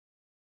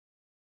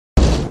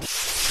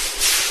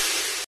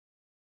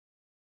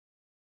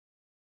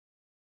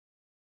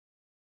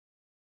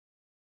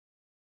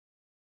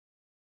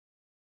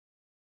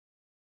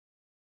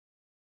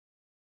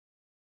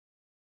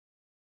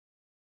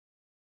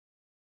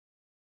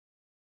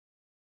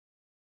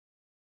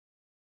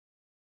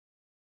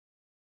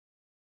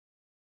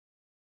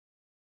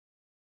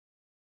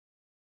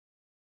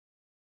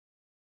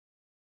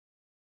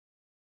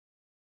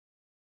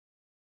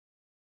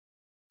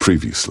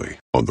Previously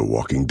on The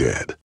Walking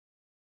Dead.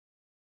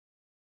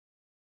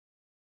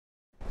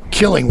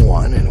 Killing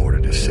one in order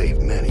to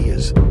save many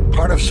is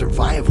part of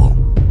survival.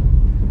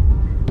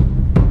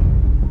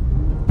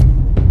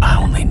 I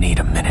only need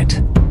a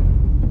minute.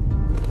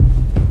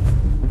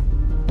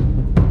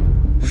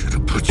 Should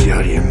have put you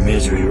out of your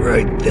misery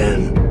right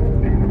then.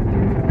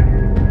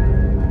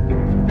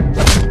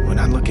 When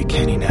I look at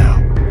Kenny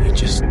now,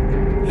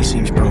 he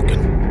seems broken.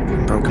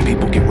 And broken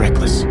people get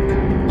reckless.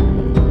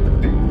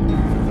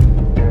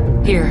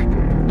 Here.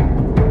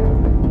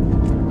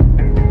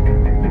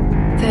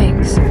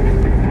 Thanks.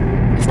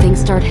 If things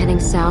start heading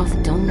south,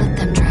 don't let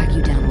them drag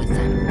you down with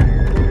them.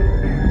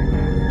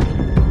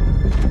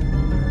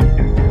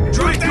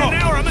 Drop that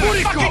now or I'm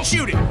gonna fucking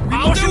shoot it!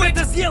 I'll do it!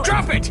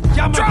 Drop it!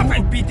 Drop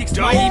it!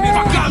 Don't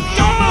fuck up!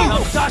 Don't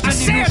move! I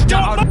said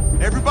don't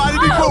move! Everybody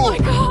be cool! Oh my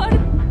god!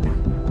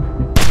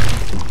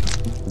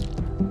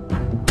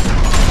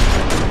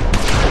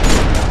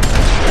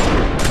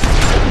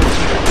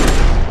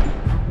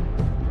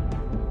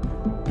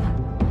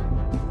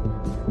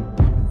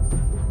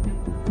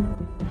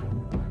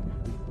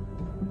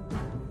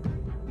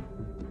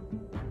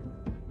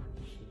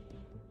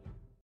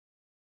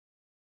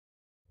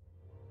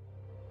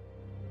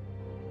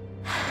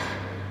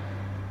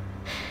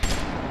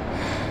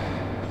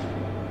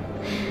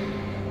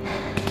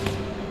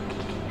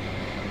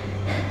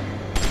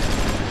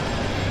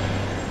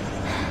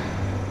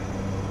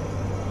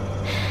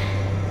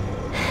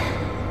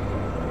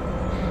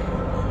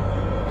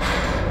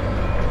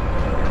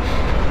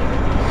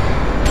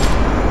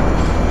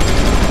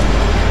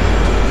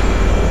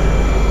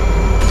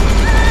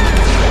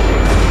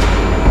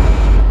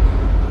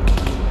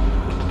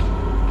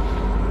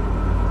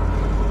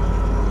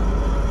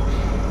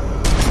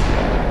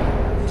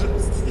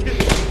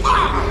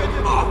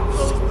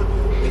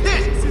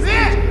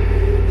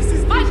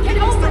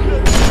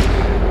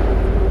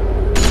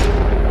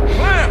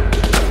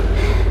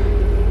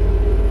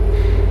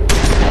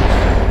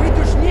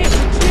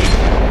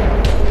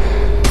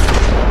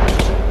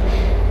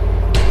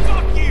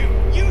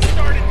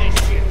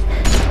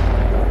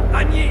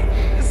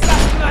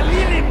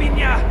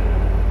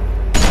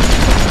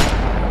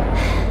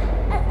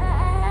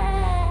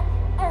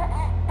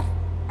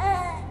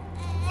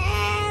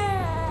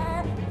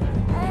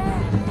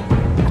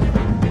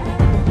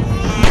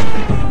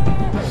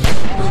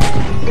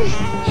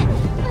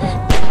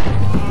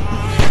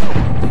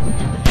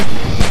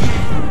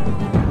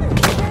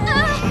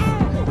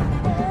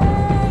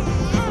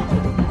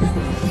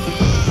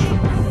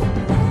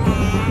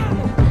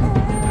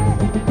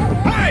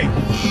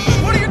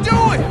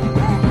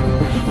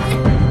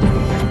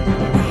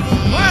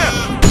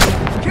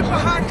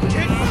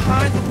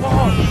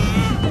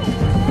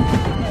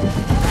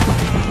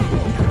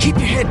 Keep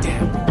your head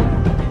down.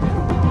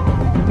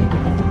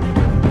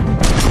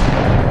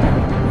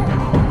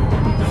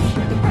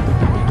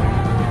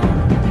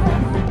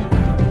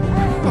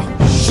 Oh,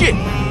 shit!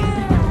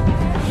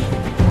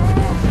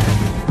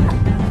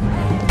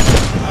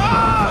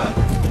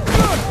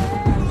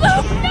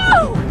 Luke, no!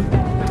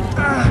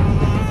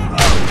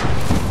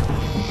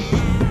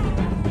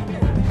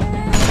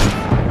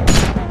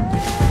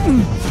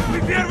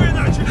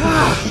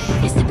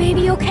 Is the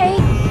baby okay?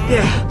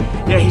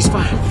 Yeah, he's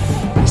fine.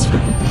 He's fine.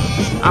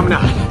 I'm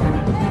not.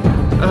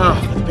 Oh,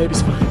 the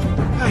baby's fine.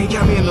 He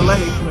got me in the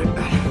leg, but I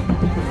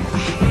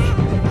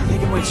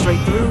think it went straight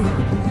through.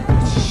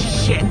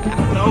 Shit, I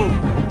don't know.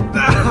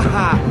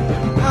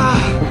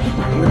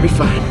 I'm gonna be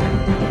fine.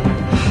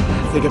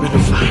 I think I'm gonna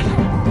be fine.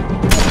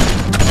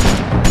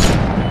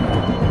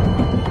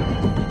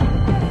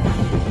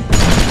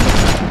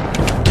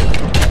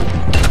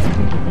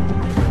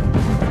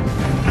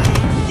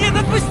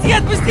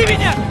 Отпусти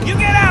меня! You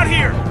get out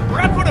here! Or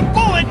I put a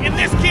bullet in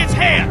this kid's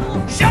hand!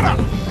 Shut up!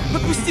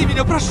 Отпусти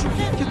меня, прошу!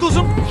 Я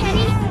должен...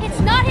 Kenny, it's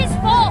not his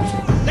fault!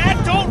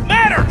 That don't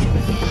matter!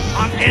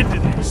 I'm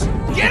ending this!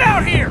 Get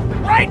out here!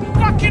 Right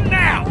fucking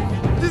now!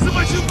 Ты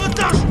замочил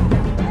Наташу!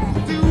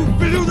 Ты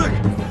ублюдок!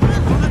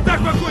 Он и так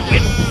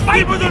похудел! Ты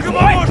ему только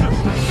поможешь!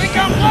 Think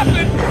I'm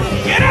bluffing?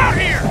 Get out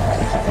here!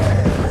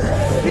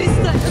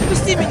 Перестань,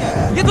 отпусти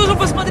меня! Я должен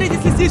посмотреть,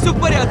 если здесь все в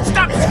порядке!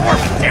 Stop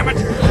squirming, damn it!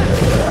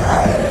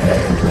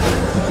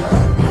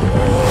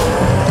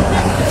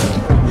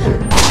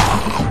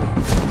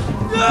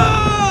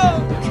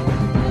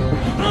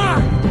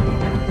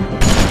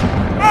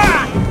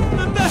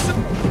 Наташа!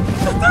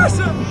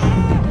 Наташа!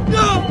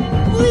 No!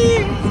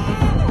 Please!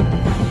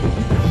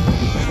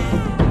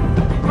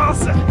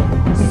 Попался!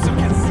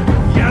 Сукин сын!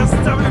 Я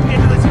оставлю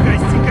медленно тебя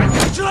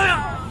истекать! Человек!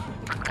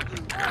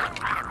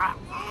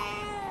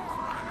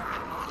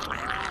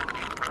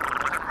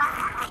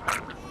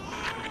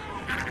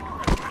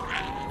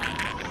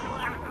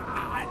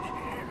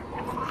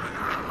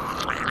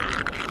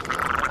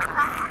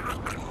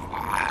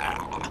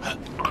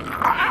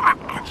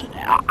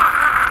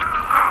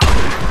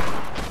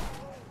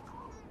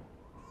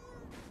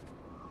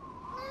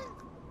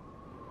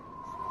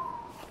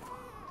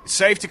 It's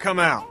safe to come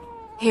out.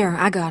 Here,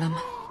 I got him.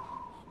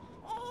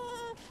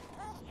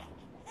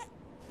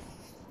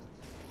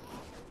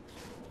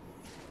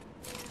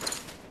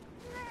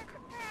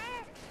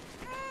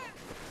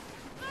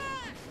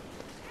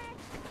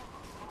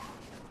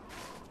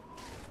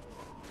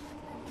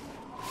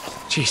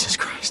 Jesus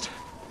Christ.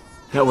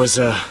 That was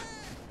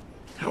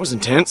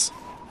intense.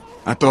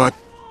 I thought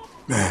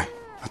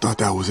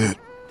that was it.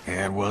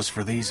 Yeah, it was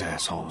for these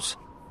assholes.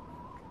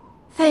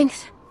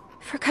 Thanks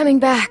for coming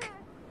back.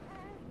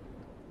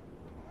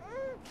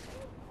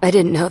 I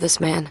didn't know this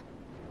man.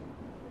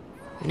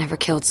 I've never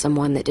killed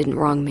someone that didn't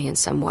wrong me in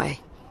some way,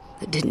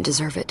 that didn't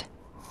deserve it.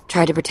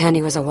 Tried to pretend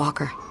he was a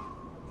walker.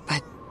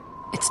 But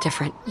it's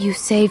different. You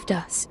saved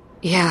us.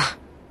 Yeah,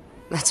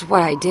 that's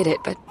why I did it,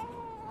 but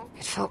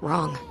it felt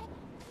wrong.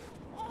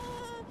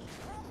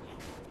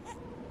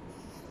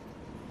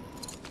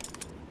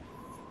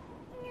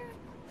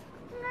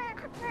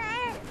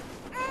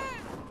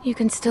 You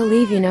can still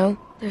leave, you know.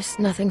 There's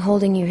nothing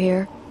holding you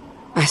here.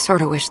 I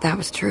sort of wish that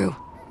was true.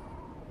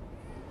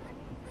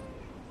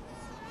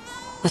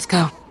 Let's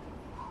go.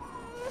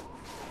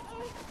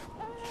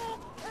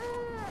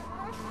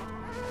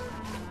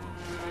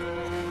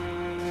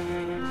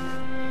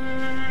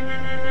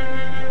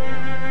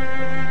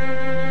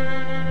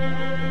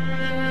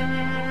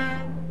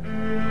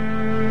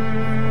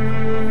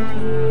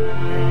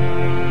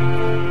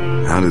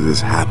 How did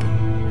this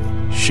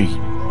happen? She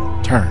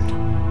turned.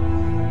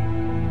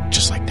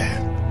 Just like that.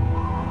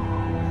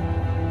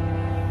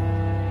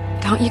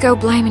 Don't you go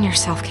blaming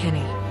yourself,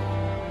 Kenny.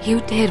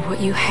 You did what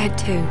you had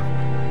to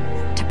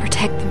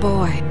protect the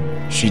boy.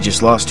 She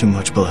just lost too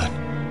much blood.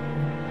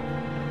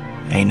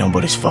 Ain't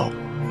nobody's fault.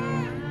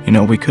 You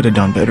know, we could have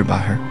done better by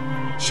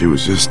her. She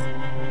was just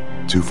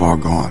too far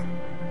gone.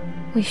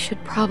 We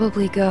should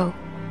probably go.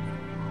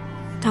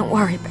 Don't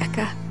worry,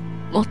 Becca.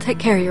 We'll take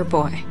care of your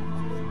boy.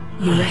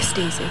 You rest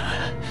easy.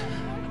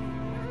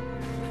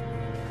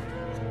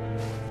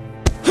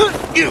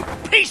 You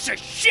piece of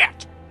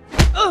shit!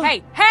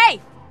 Hey,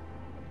 hey!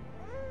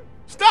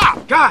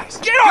 Stop! Guys!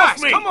 Get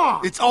off me! Come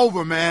on! It's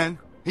over, man.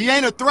 He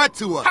ain't a threat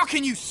to us. How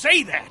can you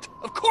say that?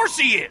 Of course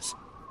he is!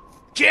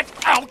 Get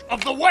out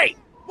of the way!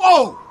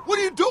 Whoa! What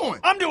are you doing?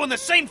 I'm doing the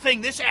same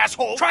thing this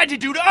asshole tried to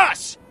do to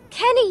us!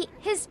 Kenny,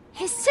 his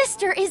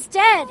sister is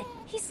dead.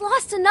 He's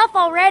lost enough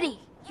already.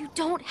 You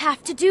don't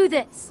have to do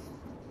this.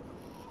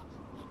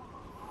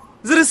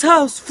 There is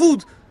house,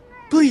 food.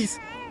 Please.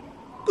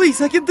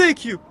 Please, I can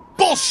take you.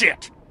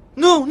 Bullshit!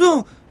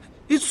 No.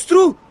 It's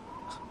true.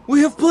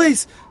 We have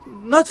place.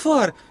 Not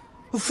far.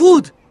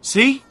 Food.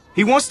 See?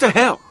 He wants to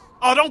help.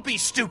 Oh, don't be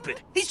stupid.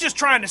 He's just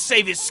trying to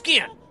save his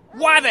skin.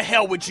 Why the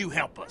hell would you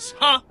help us,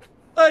 huh?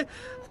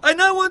 I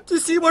now want to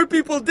see more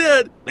people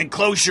dead. Then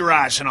close your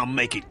eyes and I'll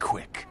make it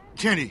quick.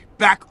 Kenny,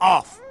 back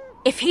off.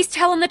 If he's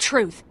telling the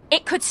truth,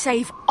 it could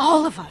save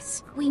all of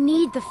us. We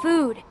need the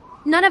food.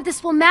 None of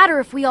this will matter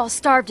if we all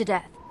starve to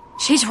death.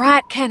 She's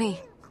right,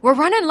 Kenny. We're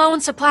running low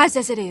on supplies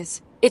as it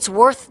is. It's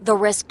worth the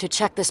risk to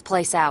check this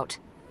place out.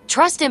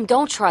 Trust him,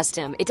 don't trust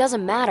him, it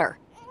doesn't matter.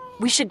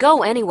 We should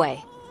go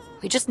anyway.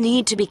 We just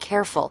need to be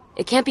careful.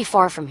 It can't be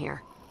far from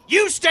here.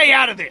 You stay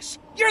out of this!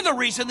 You're the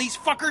reason these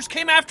fuckers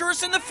came after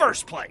us in the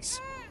first place!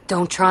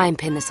 Don't try and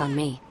pin this on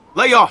me.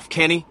 Lay off,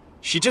 Kenny.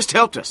 She just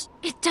helped us.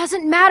 It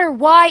doesn't matter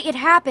why it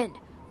happened.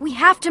 We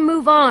have to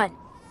move on.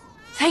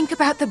 Think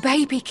about the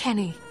baby,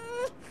 Kenny.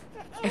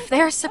 If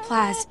there's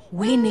supplies,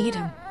 we need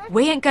them.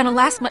 We ain't gonna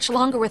last much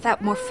longer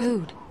without more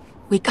food.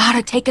 We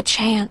gotta take a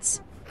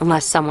chance.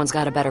 Unless someone's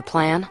got a better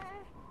plan.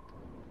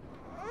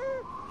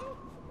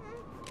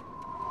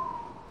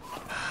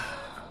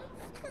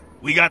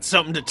 We got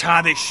something to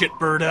tie this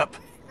shitbird up?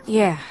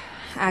 Yeah,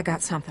 I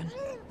got something.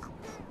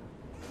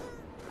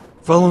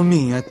 Follow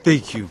me, I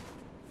take you.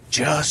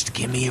 Just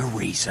give me a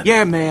reason.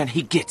 Yeah, man,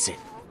 he gets it.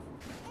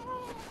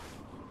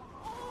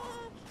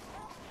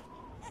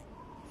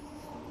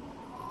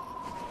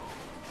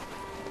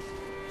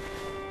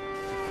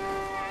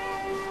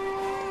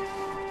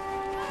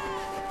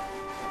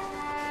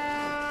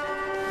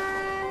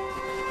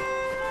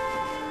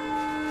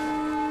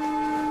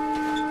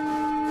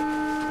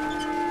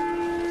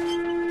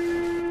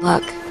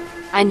 Look,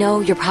 I know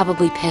you're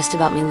probably pissed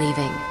about me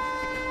leaving.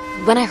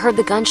 When I heard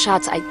the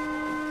gunshots,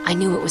 I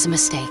knew it was a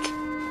mistake.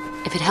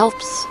 If it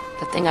helps,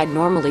 the thing I'd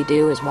normally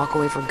do is walk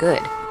away for good,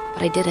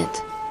 but I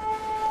didn't.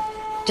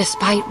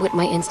 Despite what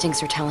my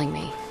instincts are telling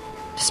me,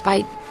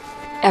 despite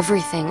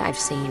everything I've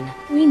seen.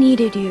 We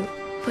needed you,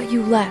 but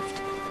you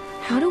left.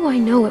 How do I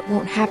know it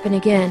won't happen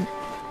again?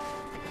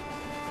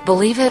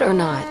 Believe it or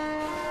not,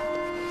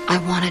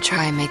 I want to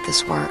try and make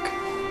this work.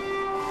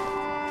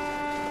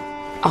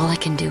 All I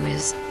can do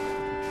is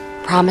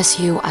promise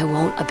you I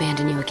won't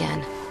abandon you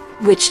again.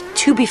 Which,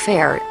 to be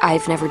fair,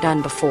 I've never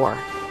done before.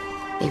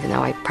 Even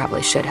though I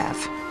probably should have.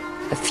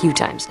 A few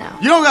times now.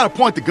 You don't gotta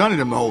point the gun at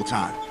him the whole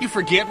time. You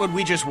forget what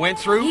we just went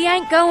through? He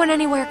ain't going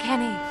anywhere,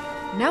 Kenny.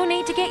 No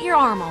need to get your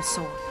arm all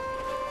sore.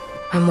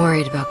 I'm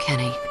worried about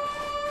Kenny.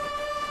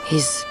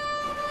 He's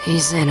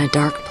in a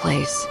dark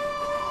place.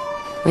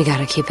 We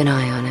gotta keep an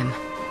eye on him.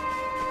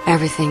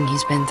 Everything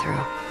he's been through.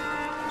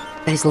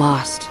 He's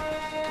lost.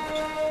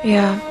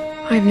 Yeah,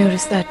 I've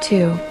noticed that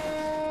too.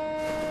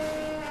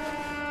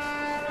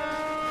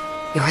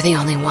 You're the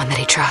only one that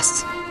he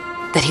trusts.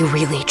 That he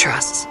really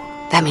trusts.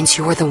 That means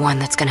you're the one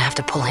that's gonna have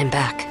to pull him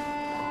back.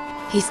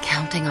 He's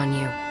counting on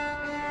you.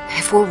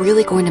 If we're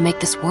really going to make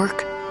this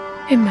work,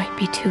 It might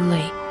be too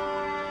late.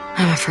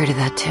 I'm afraid of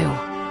that too.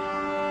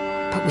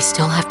 But we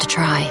still have to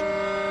try.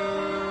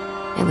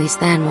 At least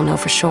then we'll know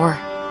for sure.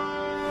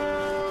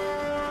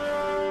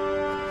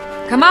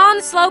 Come on,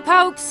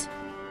 slowpokes!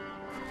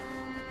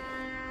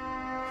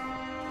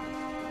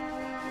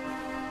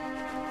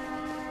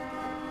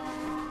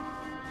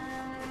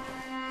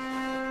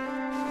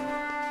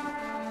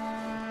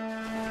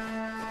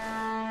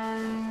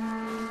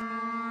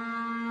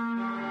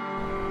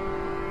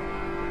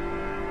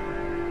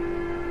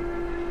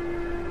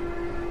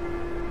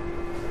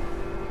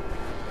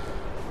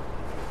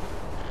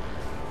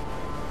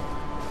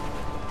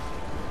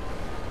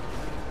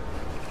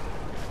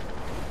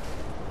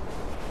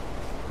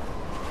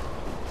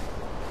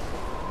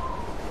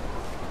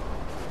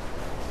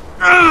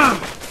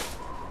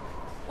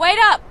 Wait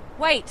up!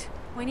 Wait.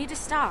 We need to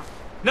stop.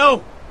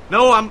 No,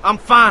 I'm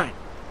fine.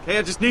 Okay,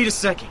 I just need a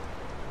second.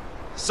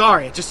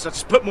 Sorry, I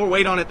just put more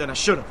weight on it than I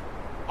should have.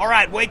 All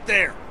right, wait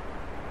there.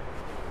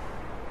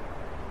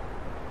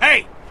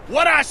 Hey,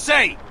 what'd I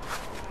say?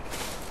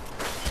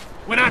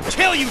 When I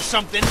tell you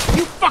something,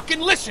 you fucking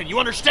listen, you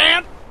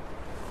understand?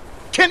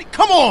 Kenny,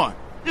 come on!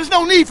 There's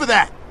no need for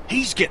that!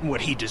 He's getting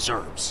what he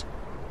deserves.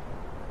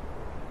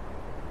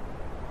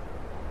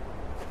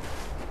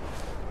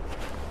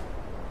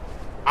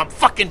 I'm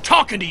fucking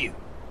talking to you.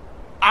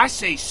 I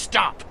say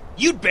stop.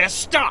 You'd best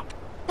stop.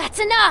 That's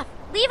enough!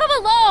 Leave him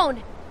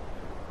alone!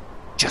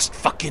 Just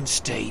fucking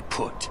stay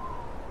put.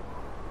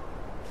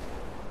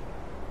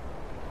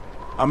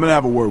 I'm gonna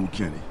have a word with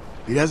Kenny.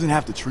 He doesn't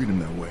have to treat him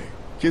that way.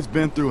 Kid's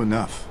been through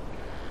enough.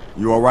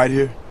 You alright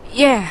here?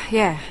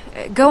 Yeah.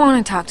 Go on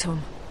and talk to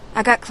him.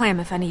 I got Clem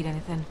if I need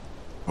anything.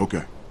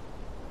 Okay.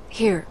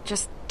 Here,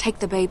 just take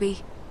the baby.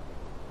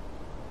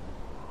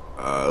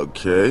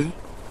 Okay.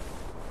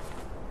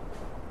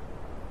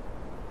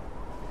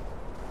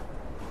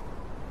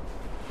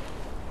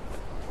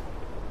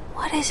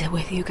 What is it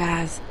with you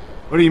guys?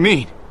 What do you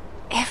mean?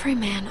 Every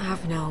man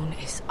I've known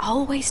is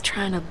always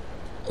trying to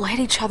let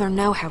each other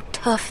know how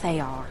tough they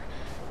are.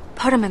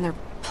 Put them in their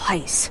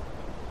place.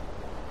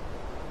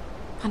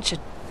 Bunch of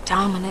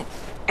dominant,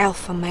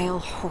 alpha male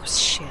horse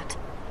shit.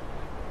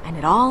 And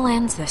it all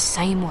ends the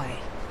same way.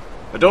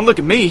 But don't look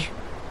at me.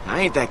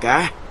 I ain't that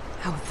guy.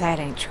 Oh, that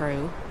ain't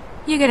true.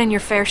 You get in your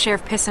fair share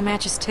of pissing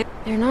matches too.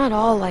 They're not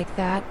all like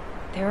that.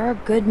 There are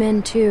good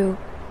men too.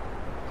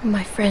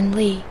 My friend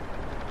Lee.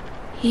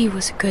 He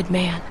was a good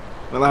man.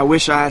 Well, I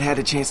wish I had had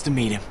a chance to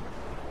meet him.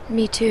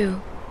 Me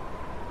too.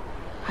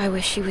 I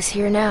wish he was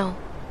here now.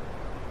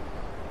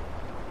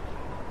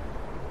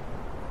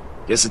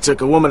 Guess it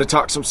took a woman to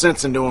talk some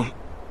sense into him.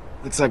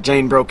 Looks like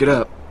Jane broke it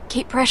up.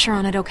 Keep pressure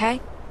on it, okay?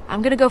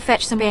 I'm gonna go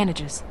fetch some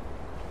bandages.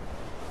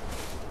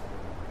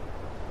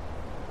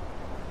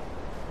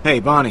 Hey,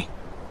 Bonnie.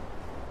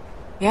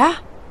 Yeah?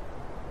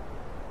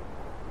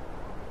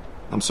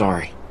 I'm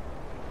sorry.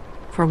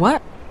 For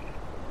what?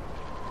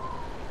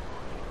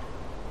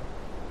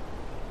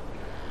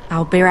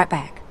 I'll be right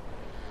back.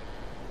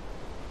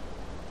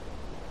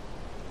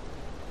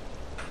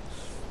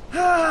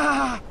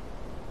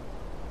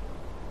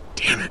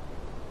 Damn it.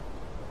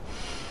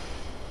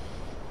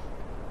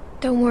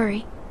 Don't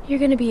worry. You're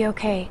gonna be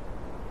okay.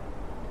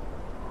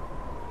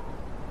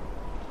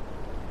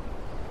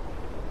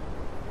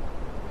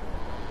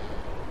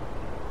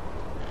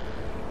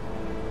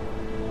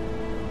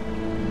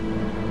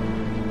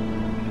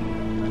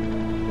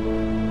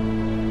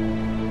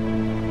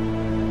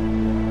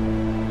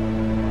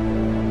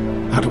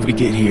 How did we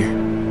get here?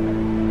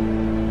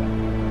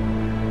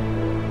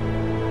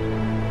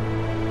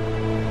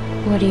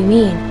 What do you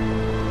mean?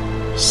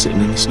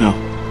 Sitting in the snow,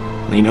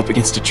 leaning up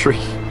against a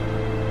tree,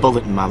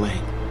 bullet in my leg.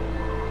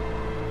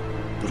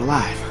 But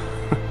alive.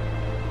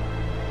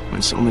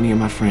 When so many of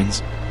my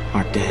friends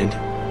are dead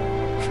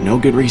for no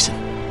good reason,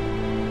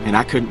 and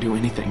I couldn't do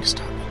anything to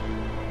stop it.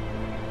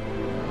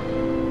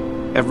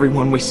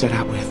 Everyone we set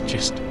out with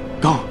just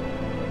gone.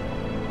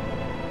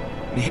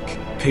 Nick,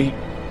 Pete,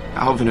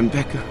 Alvin and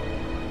Becca,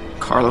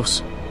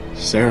 Carlos,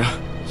 Sarah.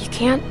 You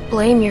can't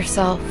blame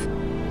yourself.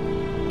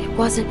 It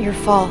wasn't your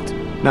fault.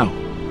 No,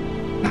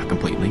 not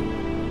completely.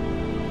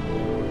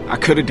 I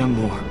could have done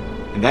more,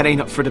 and that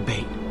ain't up for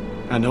debate.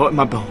 I know it in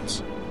my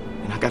bones,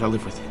 and I gotta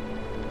live with it.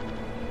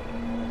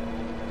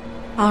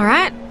 All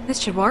right, this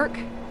should work.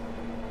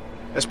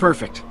 That's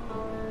perfect.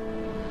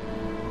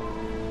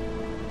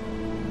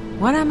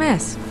 What'd I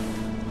miss?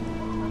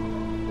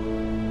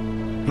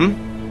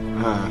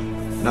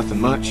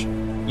 Nothing much.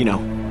 You know,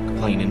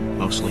 complaining,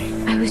 mostly.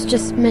 I was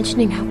just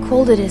mentioning how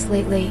cold it is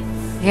lately.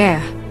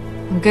 Yeah.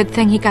 Good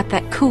thing he got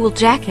that cool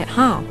jacket,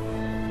 huh?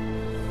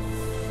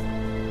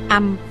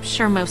 I'm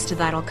sure most of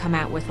that'll come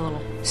out with a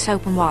little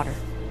soap and water.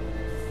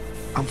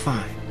 I'm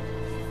fine.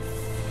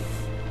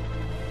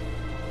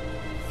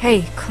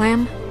 Hey,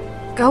 Clem,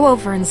 go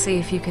over and see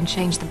if you can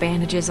change the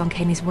bandages on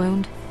Kenny's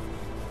wound.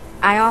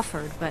 I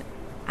offered, but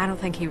I don't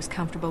think he was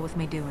comfortable with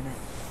me doing it.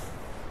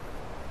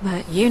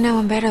 But you know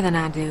him better than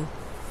I do.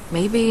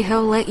 Maybe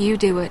he'll let you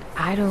do it.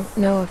 I don't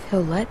know if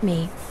he'll let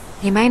me.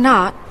 He may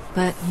not,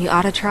 but you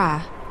ought to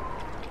try.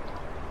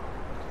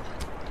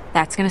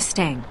 That's gonna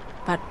sting,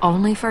 but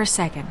only for a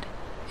second.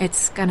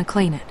 It's gonna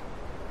clean it.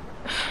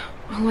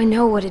 Oh, I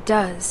know what it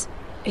does.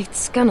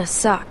 It's gonna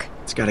suck.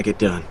 It's gotta get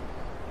done.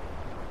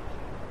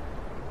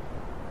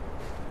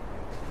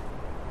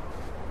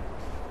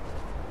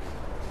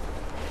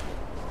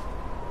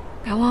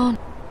 Go on.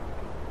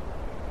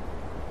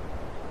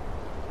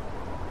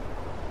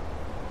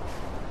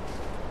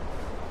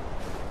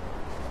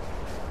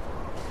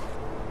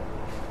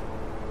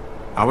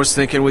 I was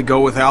thinking we'd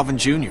go with Alvin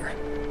Jr.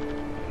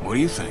 What do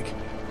you think?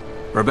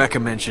 Rebecca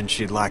mentioned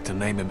she'd like to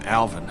name him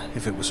Alvin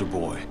if it was a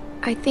boy.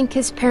 I think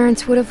his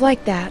parents would have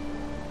liked that.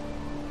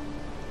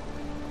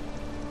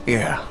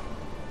 Yeah,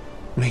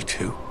 me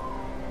too.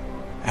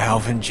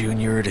 Alvin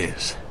Jr. it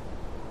is.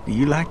 Do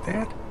you like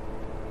that?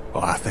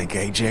 Well, I think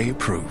AJ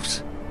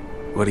approves.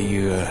 What do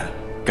you,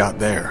 got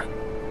there?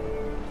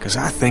 'Cause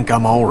I think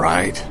I'm all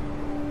right.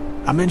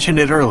 I mentioned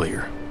it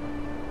earlier.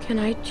 Can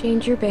I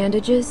change your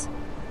bandages?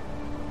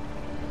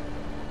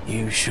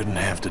 You shouldn't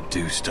have to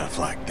do stuff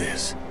like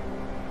this.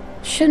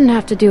 Shouldn't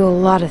have to do a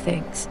lot of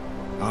things.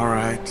 All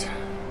right.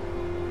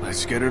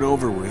 Let's get it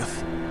over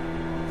with.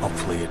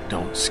 Hopefully it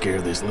don't scare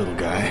this little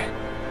guy.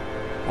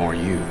 Or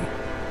you.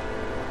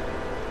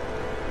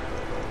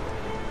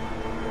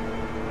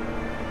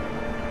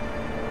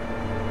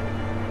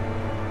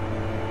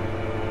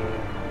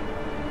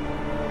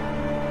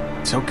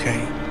 It's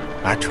okay.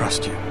 I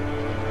trust you.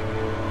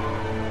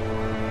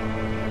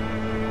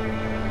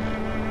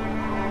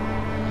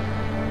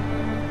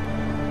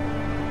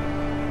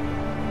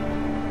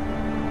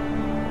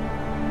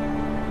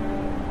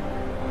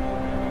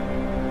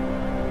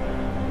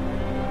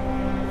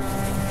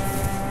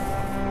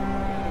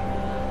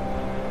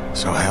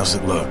 So how's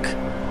it look?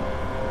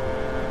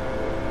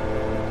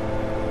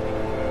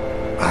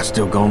 I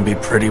still gonna be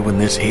pretty when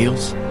this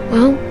heals?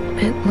 Well,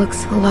 it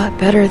looks a lot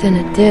better than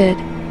it did.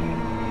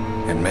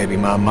 And maybe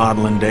my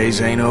modeling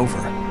days ain't over.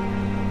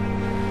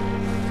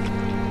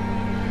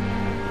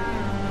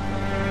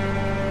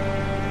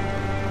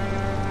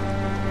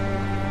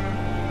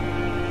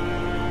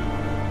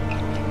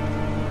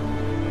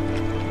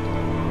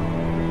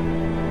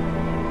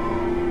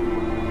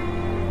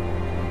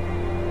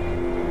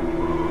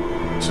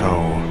 So,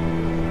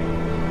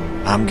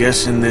 I'm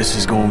guessing this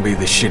is gonna be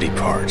the shitty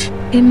part.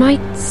 It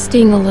might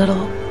sting a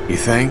little. You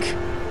think?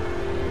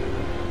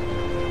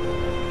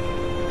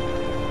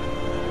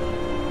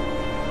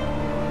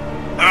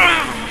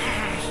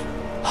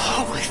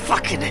 Holy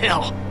fucking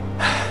hell.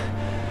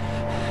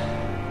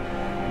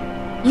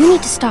 You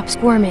need to stop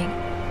squirming.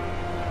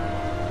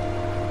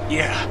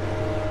 Yeah,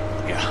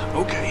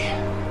 okay.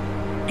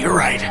 You're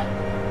right.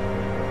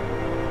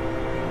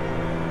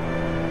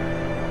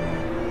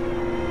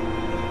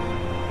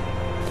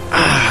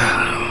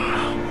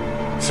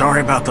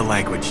 Sorry about the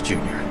language,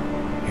 Junior.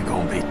 You're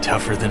gonna be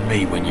tougher than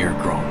me when you're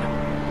grown.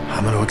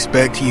 I'm gonna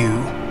expect you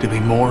to be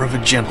more of a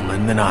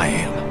gentleman than I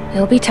am.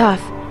 He'll be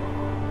tough.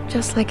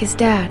 Just like his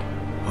dad.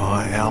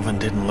 Oh, Alvin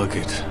didn't look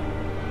it.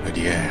 But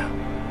yeah,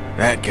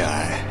 that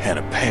guy had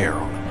a pair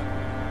on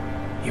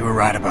him. You were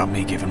right about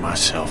me giving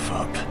myself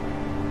up.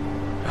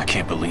 I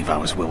can't believe I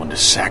was willing to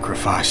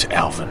sacrifice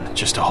Alvin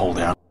just to hold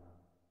out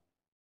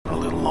a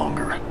little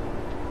longer.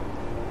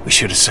 We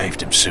should have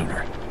saved him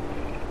sooner.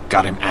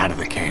 Got him out of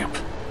the camp.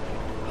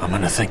 I'm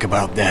gonna think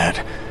about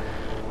that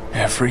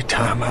every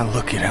time I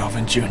look at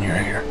Alvin Jr.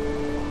 here.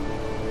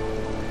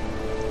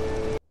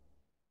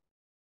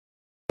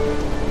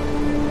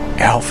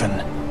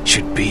 Alvin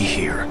should be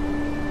here,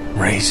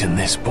 raising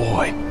this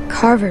boy.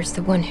 Carver's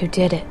the one who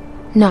did it,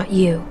 not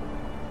you.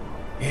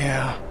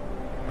 Yeah,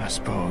 I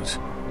suppose.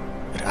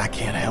 But I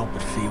can't help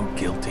but feel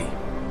guilty.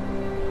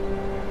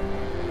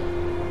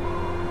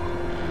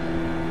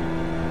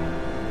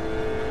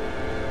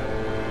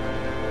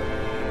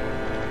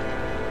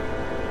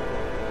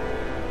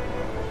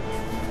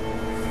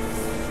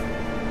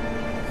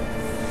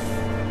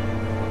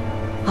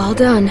 All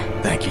done.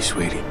 Thank you,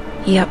 sweetie.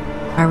 Yep.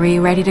 Are we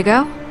ready to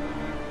go?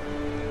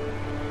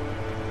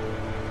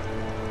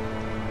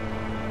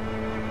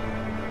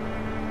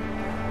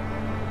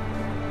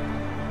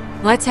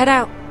 Let's head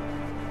out.